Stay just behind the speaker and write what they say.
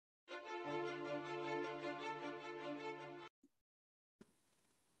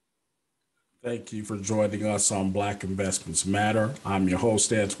Thank you for joining us on Black Investments Matter. I'm your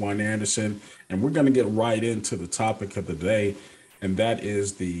host, Antoine Anderson, and we're going to get right into the topic of the day, and that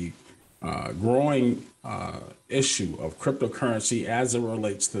is the growing issue of cryptocurrency as it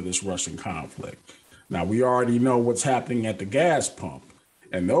relates to this Russian conflict. Now, we already know what's happening at the gas pump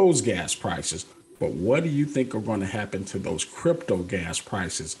and those gas prices, but what do you think are going to happen to those crypto gas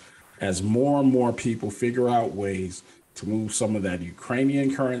prices as more and more people figure out ways to move some of that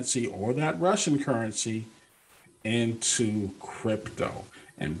Ukrainian currency or that Russian currency into crypto?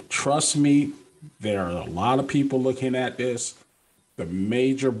 And trust me, there are a lot of people looking at this. The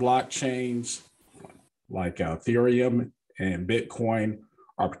major blockchains like Ethereum and Bitcoin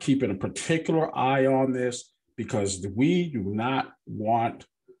are keeping a particular eye on this because we do not want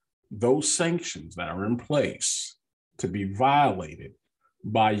those sanctions that are in place to be violated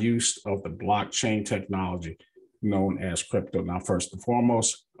by use of the blockchain technology known as crypto. Now, first and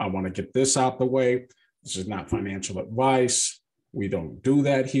foremost, I want to get this out the way. This is not financial advice. We don't do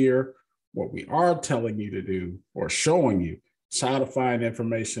that here. What we are telling you to do or showing you is how to find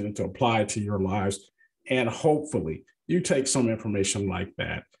information and to apply it to your lives. And hopefully you take some information like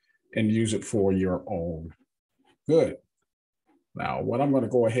that and use it for your own good. Now, what I'm going to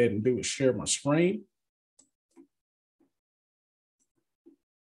go ahead and do is share my screen.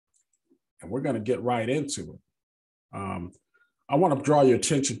 And we're going to get right into it. I want to draw your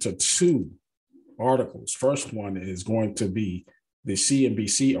attention to two articles. First one is going to be the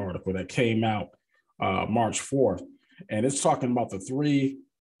CNBC article that came out March 4th. And it's talking about the three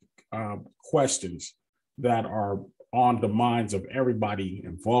questions that are on the minds of everybody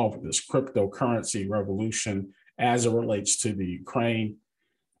involved with this cryptocurrency revolution as it relates to the Ukraine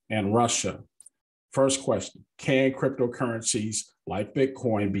and Russia. First question, can cryptocurrencies like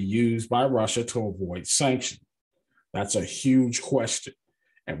Bitcoin be used by Russia to avoid sanctions? That's a huge question.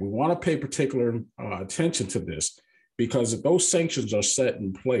 And we want to pay particular attention to this because if those sanctions are set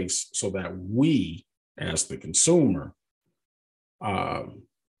in place so that we, as the consumer of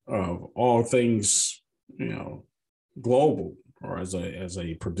all things, global, or as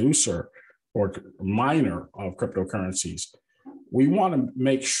a producer or miner of cryptocurrencies, we want to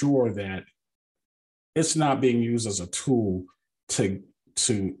make sure that it's not being used as a tool to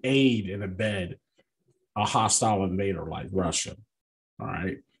aid and abet a hostile invader like Russia. All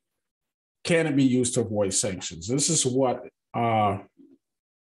right. Can it be used to avoid sanctions? This is what Jean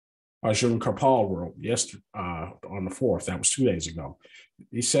Carpal wrote yesterday on the 4th. That was 2 days ago.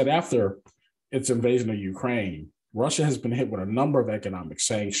 He said after its invasion of Ukraine, Russia has been hit with a number of economic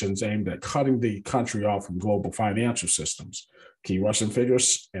sanctions aimed at cutting the country off from global financial systems. Key Russian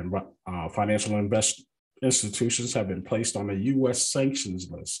figures and financial institutions have been placed on a U.S.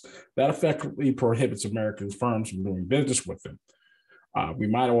 sanctions list that effectively prohibits American firms from doing business with them. We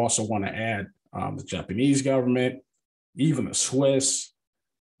might also want to add the Japanese government, even the Swiss.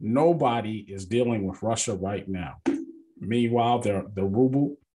 Nobody is dealing with Russia right now. Meanwhile, the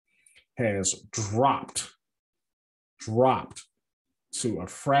ruble has dropped to a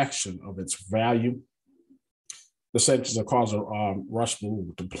fraction of its value. The sanctions have caused Russian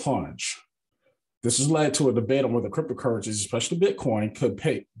ruble to plunge. This has led to a debate on whether cryptocurrencies, especially Bitcoin, could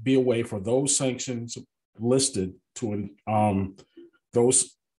be a way for those sanctions listed to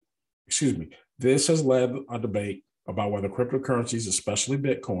This has led a debate about whether cryptocurrencies, especially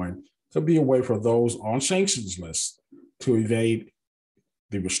Bitcoin, could be a way for those on sanctions lists to evade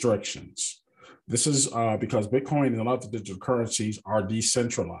the restrictions. This is because Bitcoin and other digital currencies are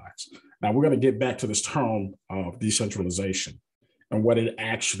decentralized. Now, we're going to get back to this term of decentralization and what it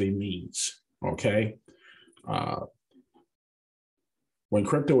actually means, okay? When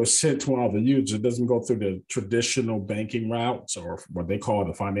crypto is sent to all the users, it doesn't go through the traditional banking routes or what they call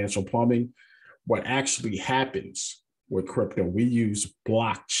the financial plumbing. What actually happens with crypto, we use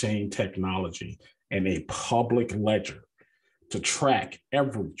blockchain technology and a public ledger to track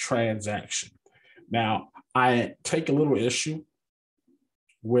every transaction. Now, I take a little issue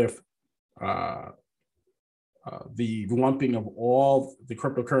with the lumping of all the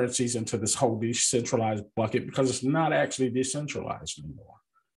cryptocurrencies into this whole decentralized bucket because it's not actually decentralized anymore.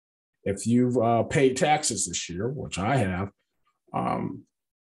 If you've paid taxes this year, which I have,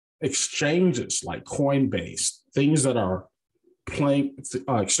 exchanges like Coinbase, things that are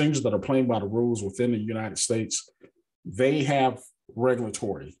exchanges that are playing by the rules within the United States, they have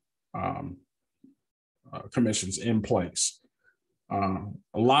regulatory commissions in place. A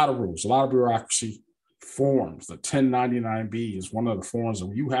lot of rules, a lot of bureaucracy, forms. The 1099B is one of the forms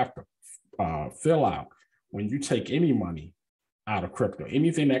that you have to fill out when you take any money out of crypto.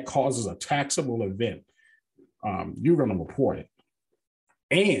 Anything that causes a taxable event, you're going to report it.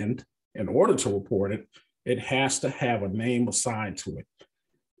 And in order to report it, it has to have a name assigned to it.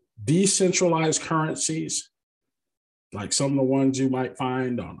 Decentralized currencies, like some of the ones you might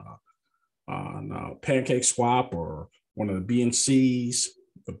find on Pancake Swap or one of the BNCs,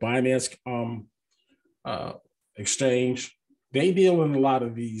 the Binance exchange, they deal in a lot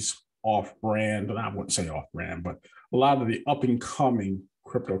of these off-brand, and I wouldn't say off-brand, but a lot of the up-and-coming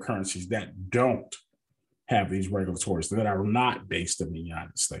cryptocurrencies that don't have these regulatories, that are not based in the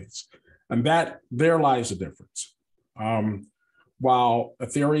United States. And that there lies the difference. While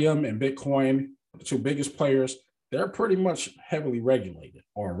Ethereum and Bitcoin, the two biggest players, they're pretty much heavily regulated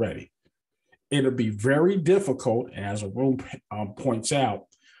already. It'll be very difficult, as Arun points out.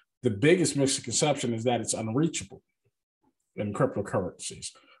 The biggest misconception is that it's unreachable in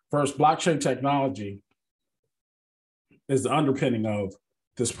cryptocurrencies. First, blockchain technology is the underpinning of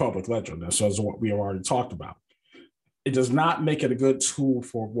this public ledger. This is what we have already talked about. It does not make it a good tool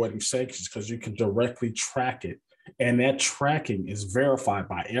for avoiding sanctions because you can directly track it. And that tracking is verified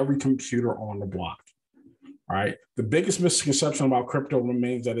by every computer on the block. All right. The biggest misconception about crypto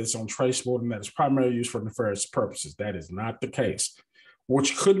remains that it's untraceable and that it's primarily used for nefarious purposes. That is not the case,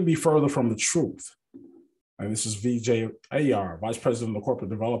 which couldn't be further from the truth. And this is Vijay Ayar, Vice President of Corporate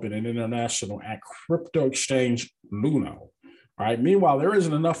Development and International at crypto exchange Luno. All right. Meanwhile, there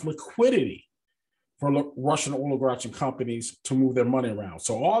isn't enough liquidity for Russian oligarchs and companies to move their money around.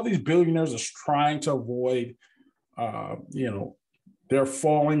 So all these billionaires are trying to avoid, their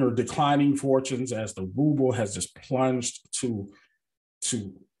falling or declining fortunes as the ruble has just plunged to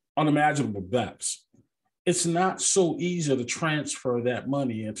unimaginable depths. It's not so easy to transfer that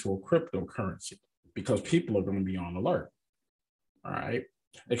money into a cryptocurrency because people are going to be on alert. All right.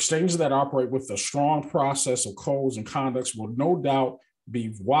 Exchanges that operate with a strong process of codes and conducts will no doubt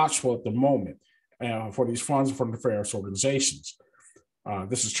be watchful at the moment for these funds and for nefarious organizations.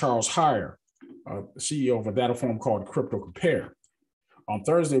 This is Charles Heyer, CEO of a data firm called Crypto Compare. On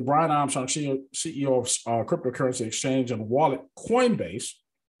Thursday, Brian Armstrong, CEO of cryptocurrency exchange and wallet Coinbase,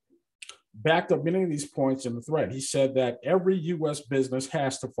 backed up many of these points in the thread. He said that every U.S. business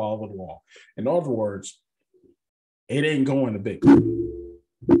has to follow the law. In other words, it ain't going to Bitcoin.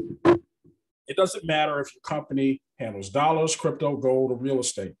 It doesn't matter if your company handles dollars, crypto, gold, or real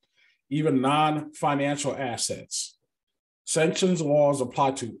estate, even non-financial assets. Sanctions laws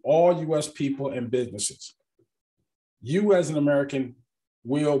apply to all U.S. people and businesses. You as an American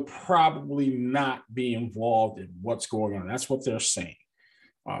will probably not be involved in what's going on. That's what they're saying.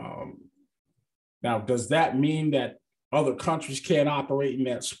 Now, does that mean that other countries can't operate in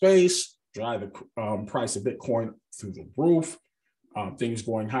that space, drive the price of Bitcoin through the roof, things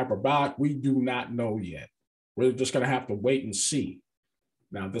going hyperbolic? We do not know yet. We're just going to have to wait and see.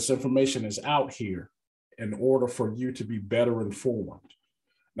 Now, this information is out here in order for you to be better informed.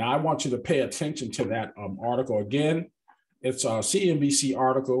 Now, I want you to pay attention to that article again. It's a CNBC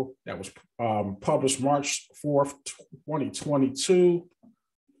article that was published March 4th, 2022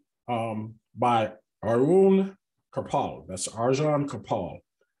 by Arun Karpal. That's Arjun Karpal,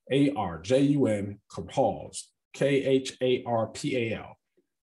 A-R-J-U-N Karpal, K-H-A-R-P-A-L.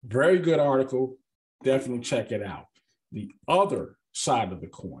 Very good article. Definitely check it out. The other side of the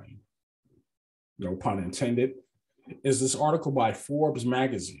coin, no pun intended, is this article by Forbes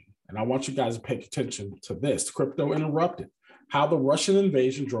magazine. And I want you guys to pay attention to this. Crypto Interrupted: How the Russian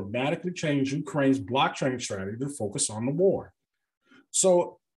Invasion Dramatically Changed Ukraine's Blockchain Strategy to Focus on the War.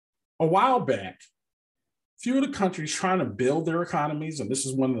 So a while back, few of the countries trying to build their economies, and this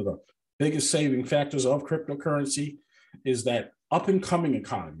is one of the biggest saving factors of cryptocurrency, is that up-and-coming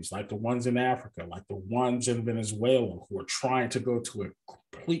economies like the ones in Africa, like the ones in Venezuela, who are trying to go to a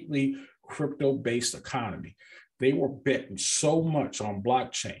completely crypto-based economy. They were betting so much on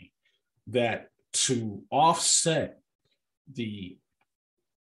blockchain that to offset the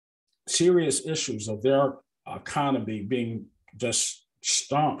serious issues of their economy being just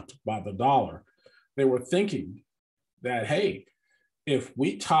stomped by the dollar, they were thinking that, hey, if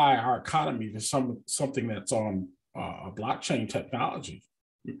we tie our economy to something that's on blockchain technology,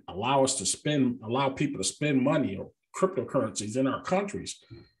 allow people to spend money or cryptocurrencies in our countries,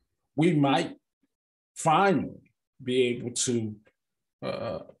 we might finally be able to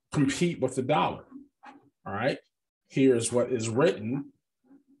compete with the dollar. All right. Here's what is written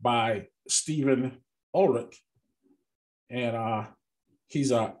by Stephen Ulrich, and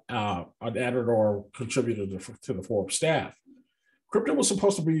he's an editor or contributor to the Forbes staff. Crypto was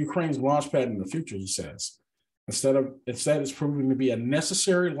supposed to be Ukraine's launchpad in the future, he says. Instead, it's proving to be a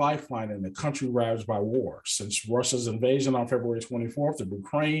necessary lifeline in a country ravaged by war. Since Russia's invasion on February 24th of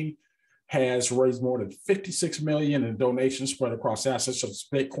Ukraine has raised more than 56 million in donations spread across assets such as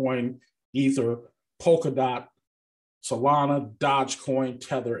Bitcoin, Ether, Polkadot, Solana, Dogecoin,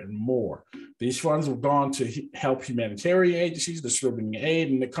 Tether, and more. These funds have gone to help humanitarian agencies distributing aid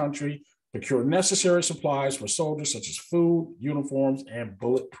in the country, procure necessary supplies for soldiers such as food, uniforms, and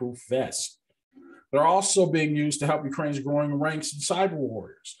bulletproof vests. They're also being used to help Ukraine's growing ranks in cyber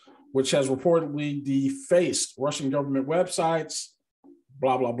warriors, which has reportedly defaced Russian government websites,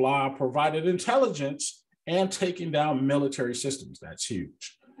 blah, blah, blah, provided intelligence, and taken down military systems. That's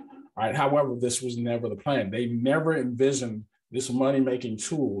huge. All right. However, this was never the plan. They never envisioned this money-making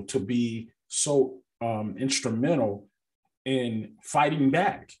tool to be so instrumental in fighting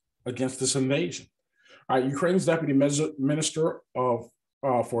back against this invasion. All right. Ukraine's deputy minister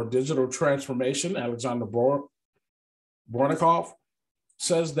for digital transformation, Alexander Bornikov,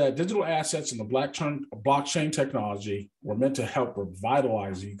 says that digital assets and the blockchain technology were meant to help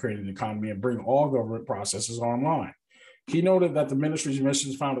revitalize the Ukrainian economy and bring all government processes online. He noted that the ministry's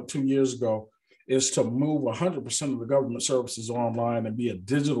mission, founded 2 years ago, is to move 100% of the government services online and be a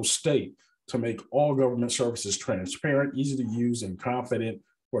digital state to make all government services transparent, easy to use, and confident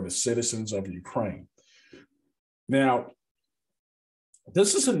for the citizens of Ukraine. Now,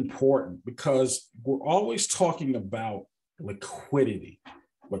 this is important because we're always talking about liquidity.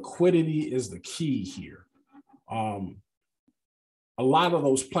 Liquidity is the key here. A lot of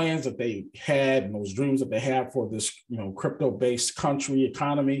those plans that they had and those dreams that they had for this, crypto-based country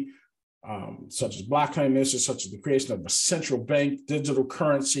economy, such as blockchain initiatives, such as the creation of a central bank digital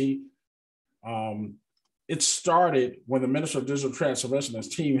currency, it started when the Minister of Digital Transformation and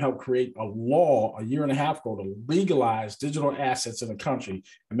his team helped create a law a year and a half ago to legalize digital assets in the country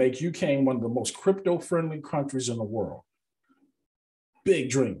and make Ukraine one of the most crypto-friendly countries in the world.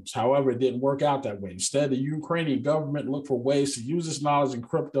 Big dreams. However, it didn't work out that way. Instead, the Ukrainian government looked for ways to use its knowledge in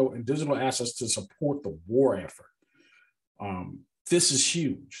crypto and digital assets to support the war effort. This is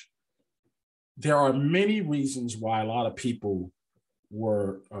huge. There are many reasons why a lot of people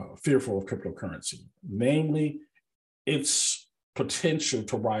were fearful of cryptocurrency, namely its potential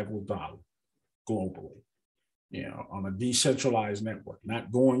to rival dollar globally, on a decentralized network,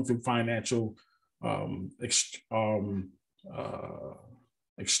 not going through financial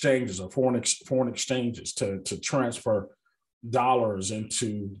exchanges or foreign exchanges to transfer dollars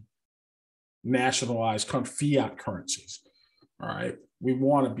into nationalized fiat currencies. All right, we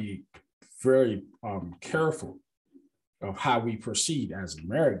want to be very careful of how we proceed as an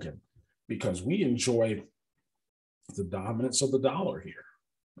American, because we enjoy the dominance of the dollar here.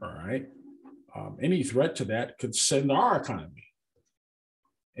 All right, any threat to that could send our economy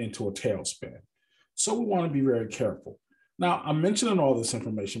into a tailspin. So we want to be very careful. Now, I'm mentioning all this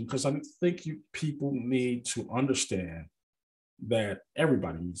information because I think people need to understand that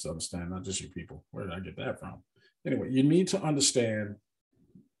everybody needs to understand, not just you people. Where did I get that from? Anyway, you need to understand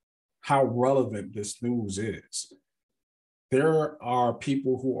how relevant this news is. There are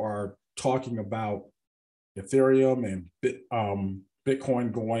people who are talking about Ethereum and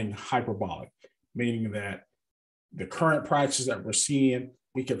Bitcoin going hyperbolic, meaning that the current prices that we're seeing,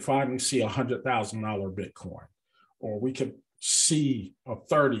 we could finally see $100,000 Bitcoin, or we could see a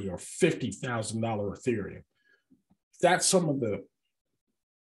 $30,000 or $50,000 Ethereum. That's some of the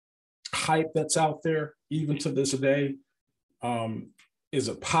hype that's out there, even to this day. Is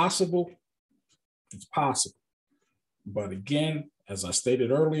it possible? It's possible. But again, as I stated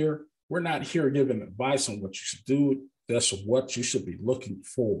earlier, we're not here giving advice on what you should do. That's what you should be looking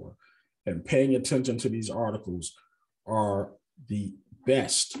for. And paying attention to these articles are the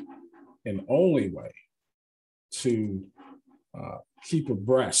best and only way to keep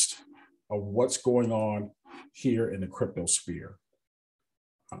abreast of what's going on here in the crypto sphere.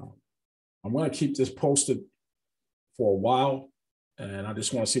 I'm going to keep this posted for a while, and I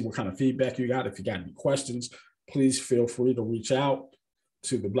just want to see what kind of feedback you got. If you got any questions, please feel free to reach out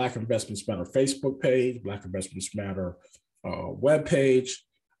to the Black Investments Matter Facebook page, Black Investments Matter webpage,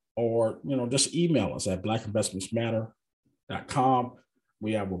 or just email us at blackinvestmentsmatter.com.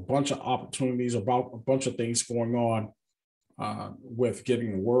 We have a bunch of opportunities, about a bunch of things going on with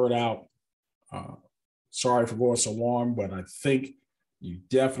getting the word out. Sorry for going so long, but I think you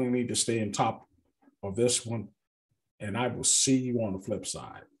definitely need to stay on top of this one. And I will see you on the flip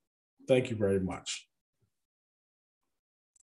side. Thank you very much.